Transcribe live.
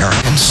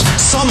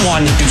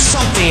someone do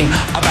something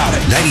about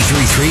it.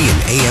 93.3 and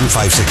AM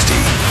 560.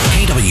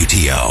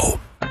 KWTO.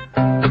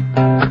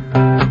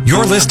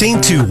 You're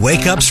listening to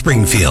Wake Up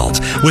Springfield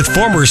with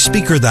former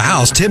Speaker of the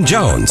House Tim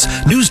Jones,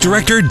 News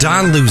Director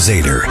Don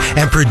Luzader,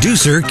 and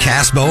producer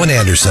Cass Bowen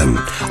Anderson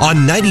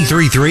on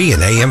 93.3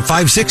 and AM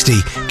 560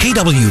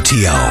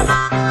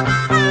 KWTO.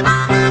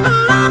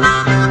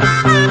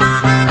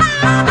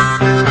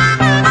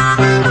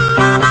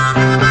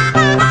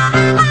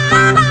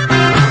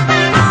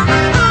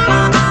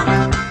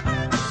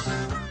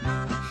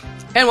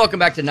 And welcome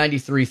back to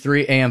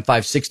 93.3 AM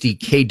 560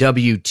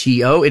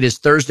 KWTO. It is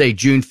Thursday,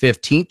 June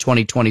 15th,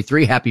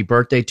 2023. Happy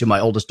birthday to my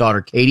oldest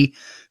daughter, Katie,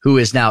 who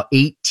is now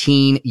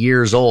 18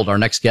 years old. Our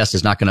next guest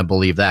is not going to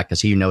believe that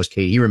because he knows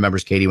Katie. He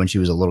remembers Katie when she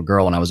was a little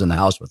girl and I was in the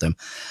house with him.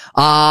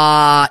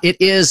 It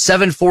is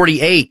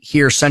 7:48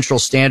 here,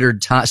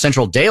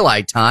 Central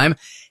Daylight Time.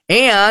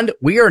 And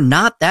we are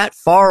not that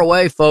far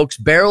away, folks,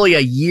 barely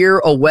a year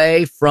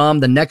away from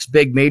the next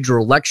big major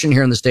election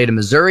here in the state of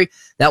Missouri.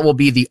 That will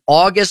be the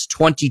August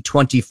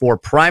 2024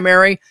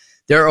 primary.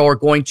 There are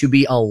going to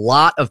be a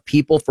lot of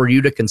people for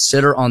you to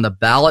consider on the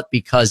ballot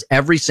because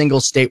every single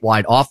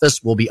statewide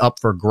office will be up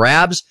for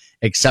grabs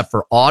except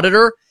for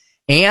auditor.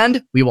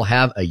 And we will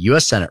have a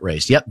U.S. Senate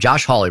race. Yep,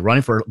 Josh Hawley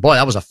running for, boy,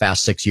 that was a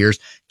fast 6 years.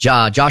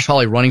 Josh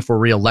Hawley running for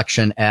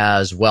re-election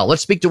as well.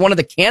 Let's speak to one of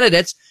the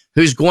candidates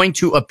who's going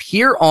to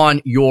appear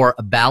on your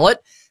ballot.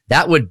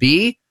 That would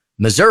be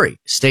Missouri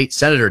State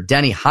Senator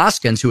Denny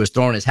Hoskins, who has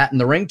thrown his hat in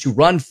the ring to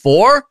run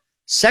for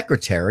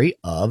Secretary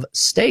of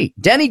State.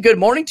 Denny, good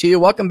morning to you.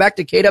 Welcome back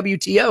to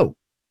KWTO.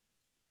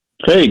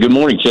 Hey, good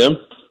morning, Tim.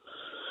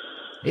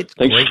 It's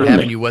great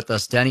having you with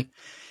us, Denny.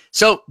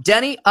 So,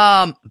 Denny,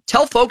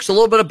 tell folks a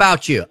little bit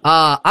about you.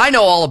 I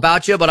know all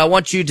about you, but I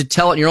want you to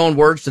tell it in your own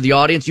words to the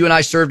audience. You and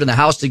I served in the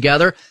House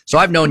together, so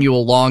I've known you a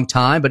long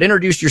time, but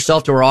introduce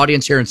yourself to our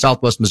audience here in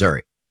Southwest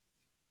Missouri.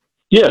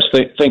 Yes,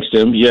 thanks,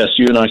 Tim. Yes,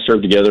 you and I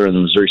served together in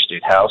the Missouri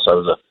State House. I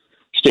was a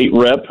state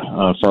rep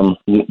from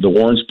the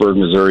Warrensburg,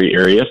 Missouri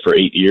area for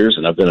 8 years,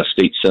 and I've been a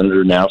state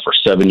senator now for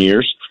 7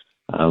 years.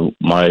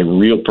 My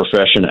real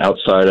profession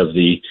outside of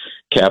the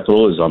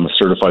Capital is I'm a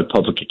certified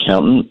public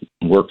accountant,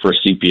 work for a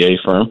CPA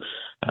firm.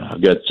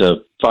 I've got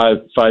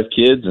five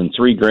kids and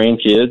 3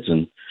 grandkids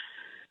and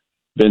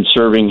been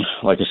serving,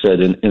 like I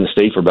said, in the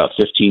state for about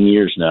 15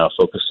 years now,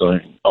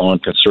 focusing on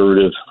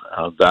conservative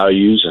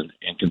values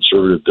and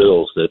conservative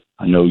bills that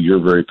I know you're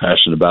very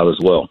passionate about as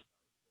well.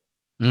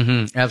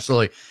 Mm-hmm,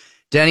 absolutely.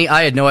 Denny,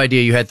 I had no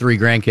idea you had 3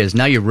 grandkids.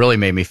 Now you really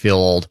made me feel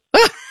old.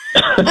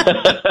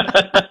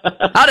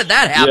 How did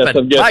that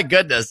happen? Yes, my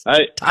goodness.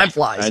 Time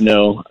flies. I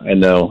know.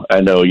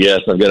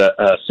 Yes, I've got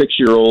a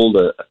 6-year-old,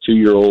 a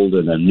 2-year-old,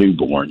 and a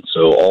newborn.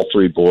 So all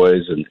 3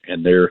 boys,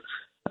 and they're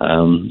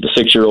the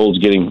 6-year-old's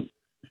getting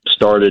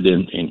started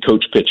in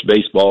coach pitch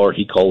baseball, or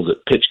he calls it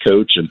pitch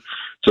coach, and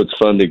so it's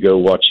fun to go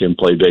watch him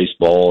play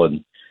baseball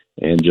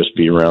and just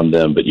be around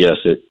them. But yes,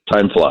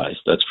 time flies.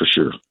 That's for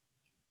sure.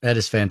 That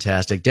is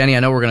fantastic. Denny, I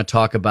know we're going to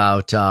talk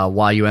about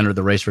why you entered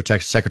the race for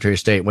Secretary of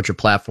State and what your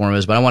platform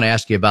is, but I want to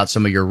ask you about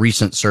some of your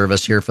recent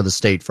service here for the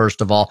state. First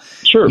of all,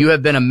 sure. You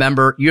have been a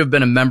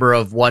member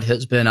of what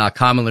has been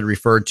commonly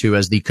referred to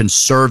as the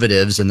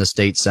conservatives in the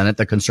state Senate,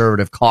 the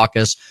conservative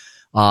caucus.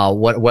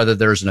 Whether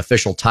there's an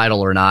official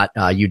title or not,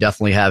 you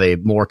definitely have a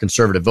more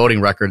conservative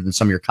voting record than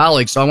some of your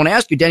colleagues. So I want to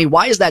ask you, Denny,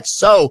 why is that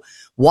so?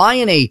 Why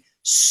in a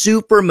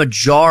super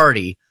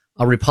majority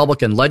a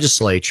Republican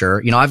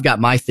legislature? You know, I've got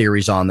my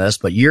theories on this,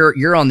 but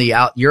you're on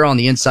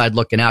the inside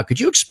looking out. Could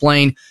you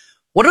explain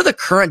what are the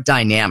current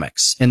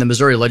dynamics in the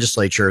Missouri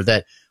legislature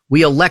that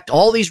we elect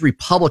all these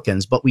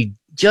Republicans, but we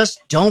just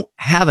don't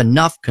have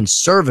enough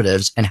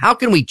conservatives, and how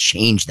can we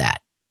change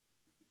that?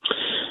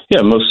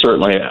 Yeah, most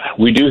certainly.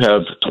 We do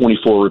have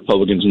 24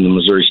 Republicans in the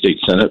Missouri State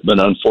Senate, but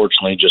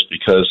unfortunately, just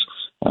because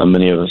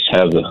many of us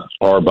have the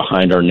R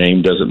behind our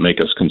name doesn't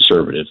make us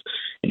conservative.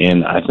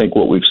 And I think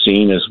what we've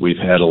seen is we've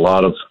had a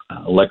lot of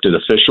elected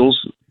officials.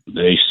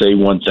 They say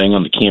one thing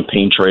on the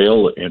campaign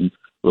trail and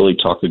really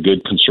talk a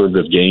good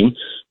conservative game.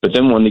 But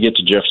then when they get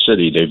to Jeff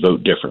City, they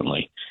vote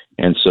differently.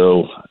 And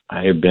so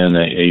I have been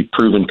a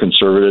proven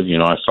conservative. You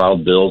know, I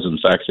filed bills. In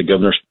fact, the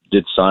governor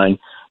did sign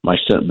my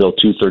Senate Bill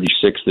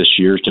 236 this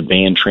year to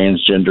ban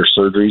transgender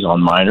surgeries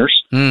on minors.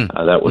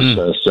 That was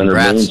Senator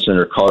Moon,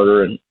 Senator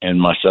Carter,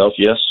 and myself,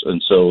 yes. And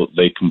so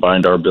they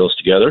combined our bills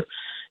together,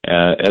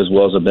 as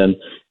well as I've been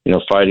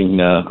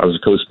fighting. I was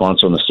a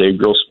co-sponsor on the Save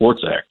Girls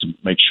Sports Act to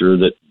make sure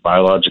that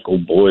biological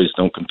boys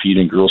don't compete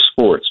in girls'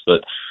 sports.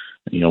 But,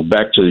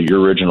 back to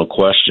your original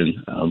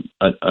question,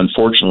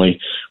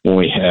 unfortunately, when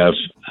we have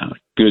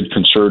good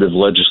conservative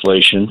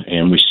legislation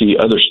and we see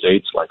other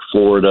states like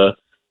Florida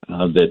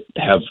that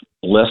have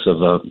less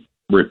of a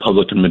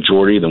Republican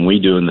majority than we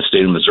do in the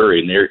state of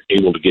Missouri, and they're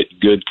able to get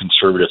good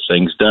conservative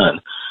things done.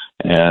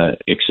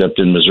 Except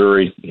in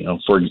Missouri,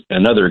 for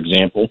another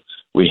example,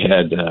 we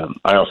had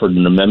I offered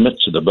an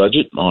amendment to the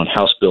budget on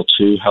House Bill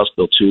 2. House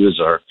Bill 2 is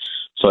our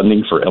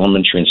funding for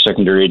elementary and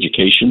secondary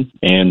education,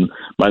 and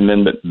my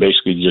amendment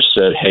basically just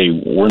said, hey,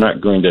 we're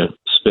not going to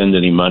spend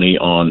any money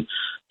on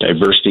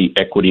diversity,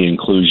 equity,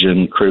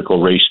 inclusion,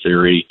 critical race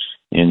theory,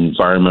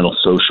 environmental,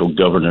 social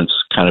governance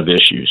kind of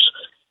issues.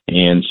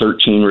 And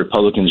 13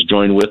 Republicans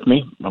joined with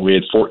me. We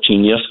had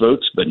 14 yes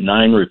votes, but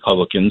 9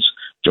 Republicans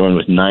joined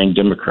with 9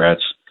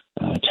 Democrats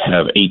to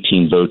have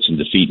 18 votes and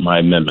defeat my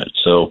amendment.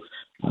 So,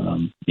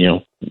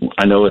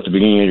 I know at the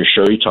beginning of your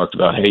show you talked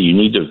about, hey, you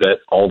need to vet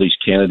all these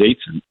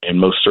candidates, and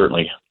most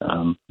certainly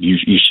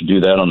you should do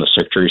that on the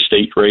Secretary of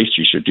State race.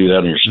 You should do that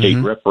on your state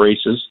rep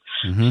races,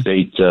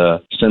 state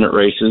Senate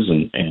races,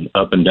 and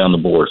up and down the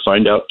board.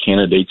 Find out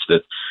candidates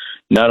that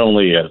not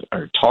only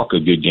talk a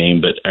good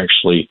game, but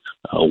actually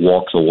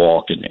walk the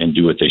walk and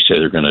do what they say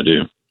they're going to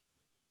do.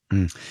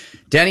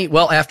 Denny,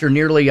 well, after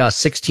nearly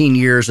 16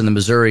 years in the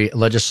Missouri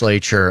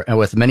legislature and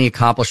with many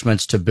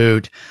accomplishments to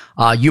boot,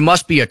 you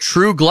must be a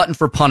true glutton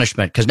for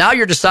punishment, because now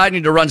you're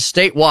deciding to run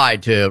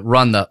statewide to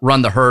run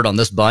the herd on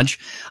this bunch.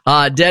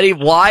 Denny,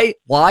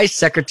 why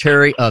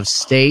Secretary of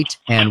State,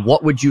 and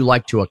what would you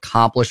like to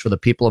accomplish for the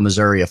people of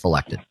Missouri if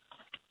elected?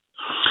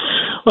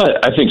 Well,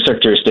 I think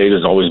Secretary of State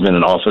has always been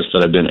an office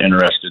that I've been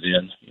interested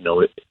in.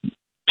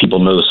 People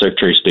know the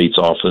Secretary of State's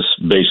office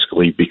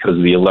basically because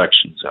of the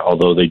elections,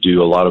 although they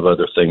do a lot of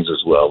other things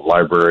as well.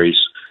 Libraries,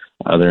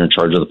 they're in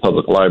charge of the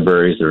public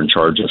libraries. They're in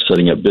charge of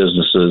setting up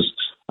businesses.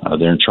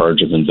 They're in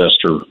charge of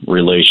investor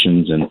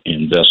relations and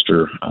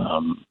investor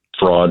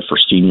fraud for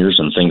seniors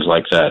and things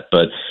like that.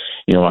 But,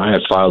 I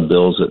have filed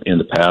bills in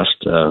the past.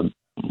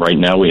 Right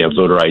now we have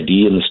voter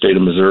ID in the state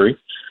of Missouri.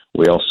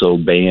 We also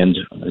banned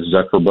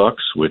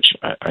Zuckerbucks, which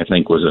I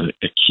think was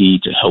a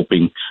key to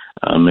helping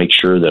make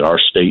sure that our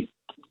state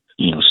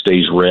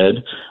stays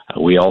red.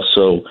 We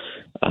also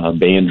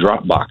banned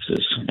drop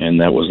boxes, and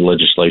that was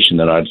legislation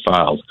that I'd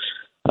filed.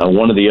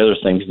 One of the other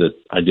things that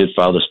I did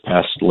file this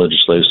past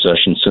legislative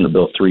session, Senate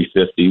Bill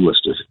 350, was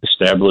to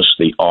establish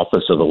the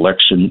Office of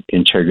Election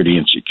Integrity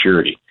and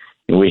Security.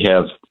 And we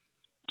have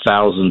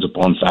thousands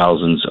upon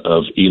thousands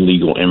of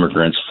illegal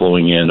immigrants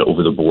flowing in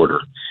over the border.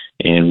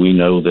 And we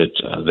know that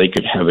they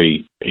could have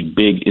a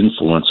big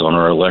influence on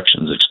our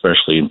elections,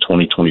 especially in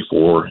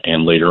 2024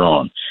 and later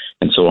on.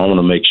 And so I want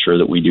to make sure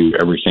that we do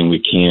everything we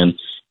can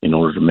in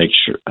order to make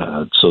sure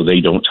so they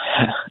don't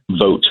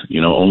vote.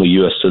 Only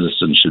U.S.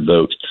 citizens should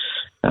vote.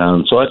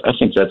 So I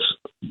think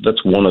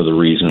that's one of the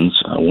reasons,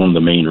 one of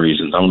the main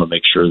reasons. I want to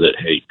make sure that,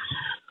 hey,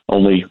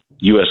 only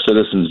U.S.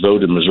 citizens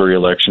vote in Missouri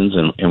elections,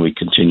 and we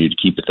continue to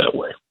keep it that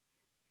way.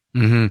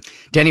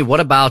 Denny, what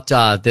about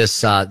this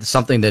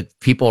something that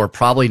people are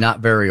probably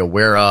not very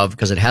aware of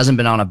because it hasn't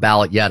been on a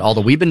ballot yet,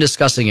 although we've been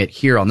discussing it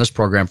here on this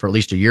program for at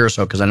least a year or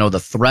so, because I know the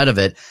threat of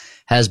it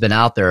has been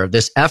out there.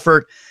 This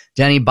effort,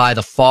 Denny, by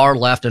the far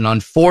left and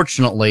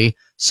unfortunately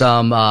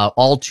some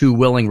all too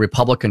willing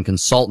Republican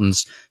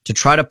consultants to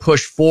try to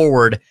push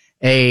forward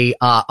a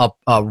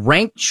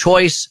ranked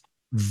choice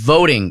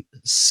voting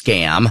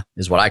scam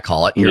is what I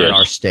call it here in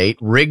our state,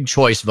 rigged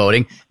choice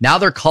voting. Now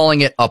they're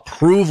calling it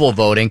approval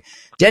voting.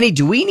 Denny,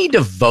 do we need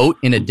to vote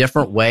in a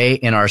different way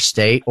in our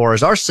state, or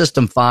is our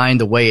system fine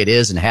the way it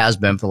is and has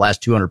been for the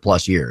last 200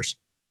 plus years?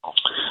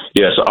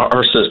 Yes,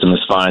 our system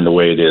is fine the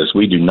way it is.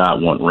 We do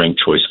not want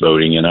ranked choice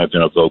voting, and I've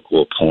been a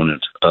vocal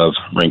opponent of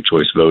ranked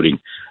choice voting,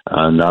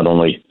 not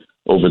only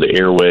over the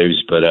airwaves,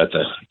 but at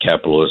the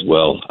Capitol as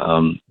well.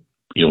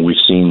 We've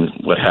seen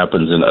what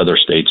happens in other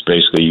states.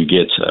 Basically, you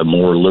get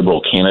more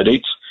liberal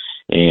candidates,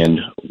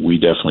 and we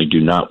definitely do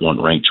not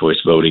want ranked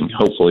choice voting.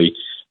 Hopefully,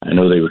 I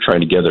know they were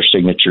trying to gather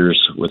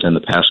signatures within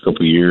the past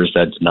couple of years.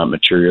 That did not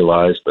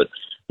materialize, but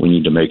we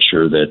need to make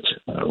sure that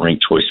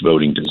ranked choice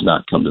voting does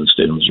not come to the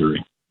state of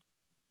Missouri.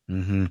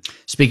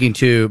 Speaking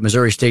to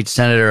Missouri State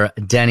Senator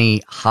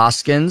Denny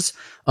Hoskins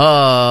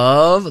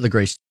of the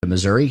great state of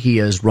Missouri, he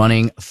is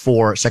running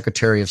for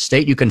Secretary of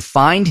State. You can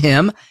find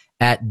him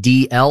at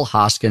DL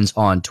Hoskins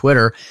on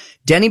Twitter.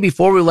 Denny,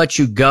 before we let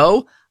you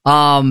go,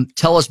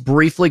 tell us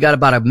briefly, got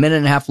about a minute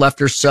and a half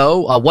left or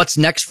so, what's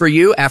next for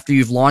you after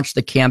you've launched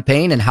the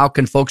campaign, and how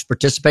can folks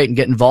participate and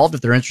get involved if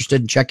they're interested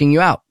in checking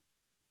you out?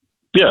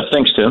 Yeah,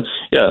 thanks, Tim.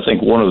 Yeah, I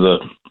think one of the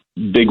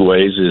big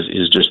ways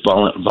is just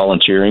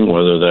volunteering,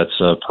 whether that's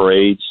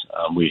parades.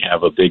 We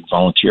have a big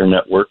volunteer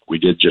network. We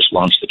did just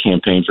launch the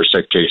campaign for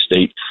Secretary of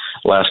State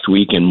last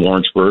week in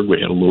Warrensburg. We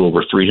had a little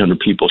over 300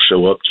 people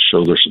show up to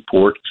show their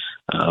support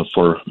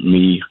for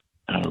me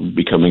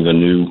becoming the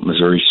new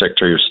Missouri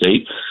Secretary of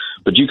State.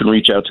 But you can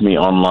reach out to me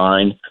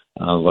online,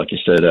 like I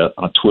said,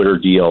 on Twitter,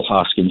 DL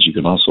Hoskins. You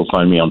can also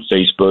find me on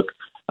Facebook.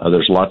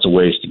 There's lots of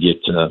ways to get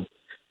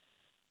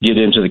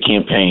into the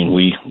campaign.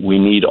 We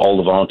need all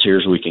the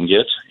volunteers we can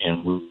get,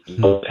 and we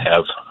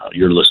have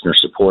your listener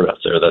support out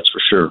there, that's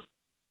for sure.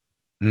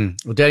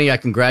 Well, Denny, I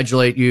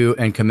congratulate you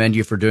and commend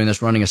you for doing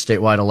this. Running a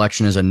statewide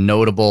election is a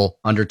notable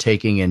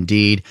undertaking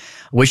indeed.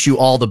 Wish you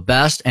all the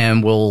best,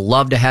 and we'll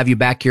love to have you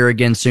back here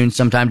again soon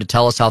sometime to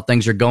tell us how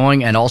things are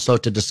going and also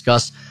to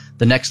discuss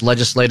the next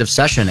legislative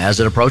session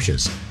as it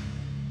approaches.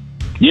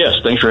 Yes,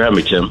 thanks for having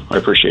me, Tim. I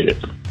appreciate it.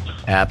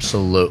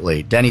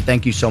 Absolutely. Denny,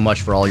 thank you so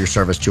much for all your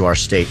service to our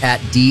state. At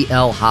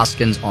DL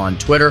Hoskins on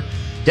Twitter.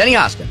 Denny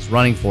Hoskins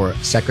running for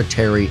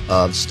Secretary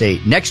of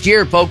State. Next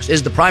year, folks,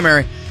 is the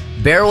primary.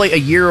 barely a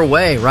year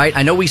away, right?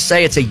 I know we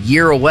say it's a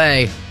year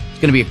away. It's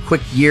going to be a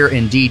quick year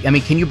indeed. I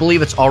mean, can you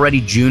believe it's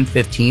already June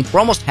 15th? We're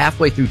almost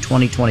halfway through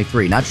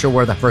 2023. Not sure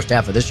where the first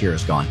half of this year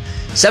has gone.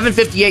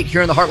 7:58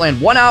 here in the Heartland.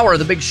 1 hour of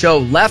the big show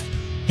left.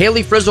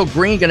 Haley Frizzle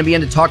Green going to be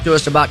in to talk to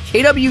us about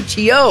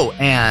KWTO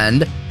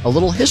and a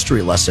little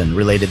history lesson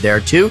related there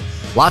too.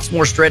 Lots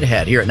more straight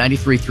ahead here at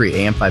 93.3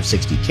 AM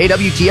 560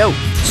 KWTO.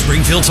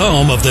 Springfield's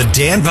home of the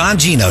Dan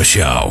Bongino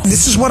Show.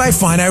 This is what I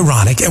find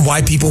ironic and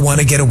why people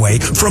want to get away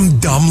from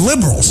dumb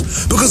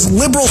liberals. Because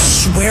liberals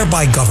swear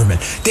by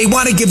government. They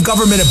want to give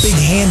government a big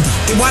handy.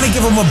 They want to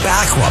give them a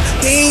back rub.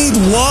 They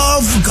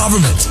love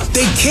government.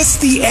 They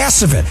kiss the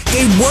ass of it.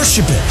 They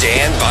worship it.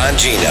 Dan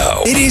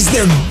Bongino. It is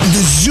the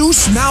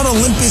Zeus Mount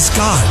Olympus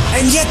god.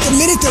 And yet the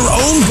minute their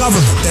own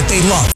government that they love